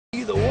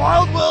You the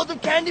wild world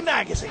of Kandy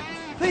magazine.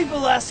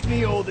 People ask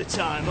me all the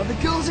time, are the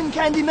girls in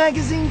Kandy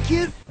magazine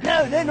cute?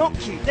 No, they're not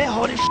cute. They're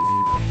hot as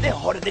shit. They're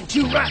hotter than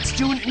two rats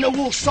doing it in a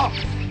wool sock.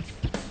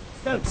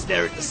 Don't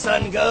stare at the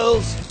sun,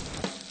 girls.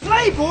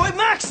 Playboy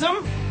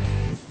Maxim?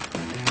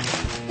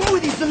 What were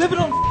these delivered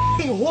on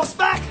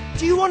horseback?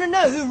 Do you want to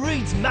know who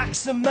reads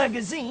Maxim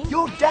magazine?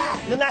 Your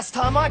dad. The last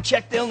time I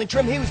checked, the only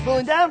trim he was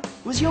pulling down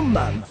was your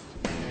mum.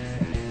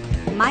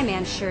 My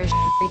man sure as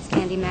reads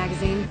Kandy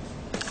magazine.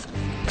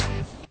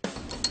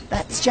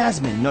 That's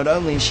Jasmine. Not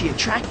only is she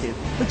attractive,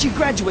 but she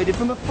graduated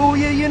from a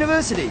 4-year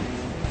university.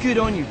 Good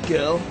on you,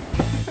 girl.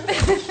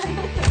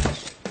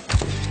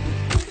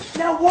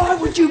 Now, why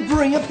would you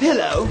bring a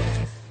pillow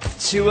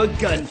to a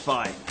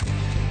gunfight?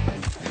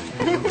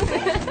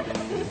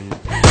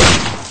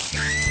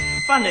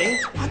 Funny,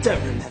 I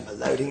don't remember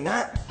loading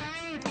that.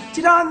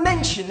 Did I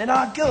mention that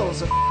our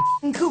girls are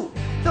cool?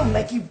 They'll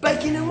make you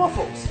bacon and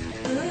waffles.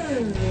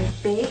 Ooh,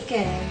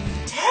 bacon.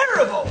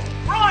 Terrible!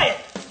 Riot!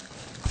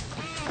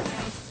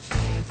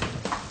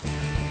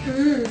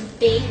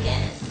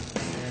 Bacon.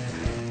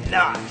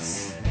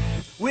 Nice.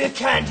 We're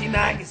Kandy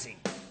magazine.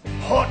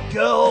 Hot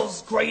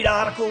girls, great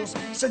articles.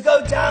 So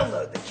go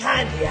download the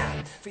Kandy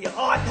app for your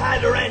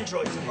iPad or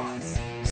Android device.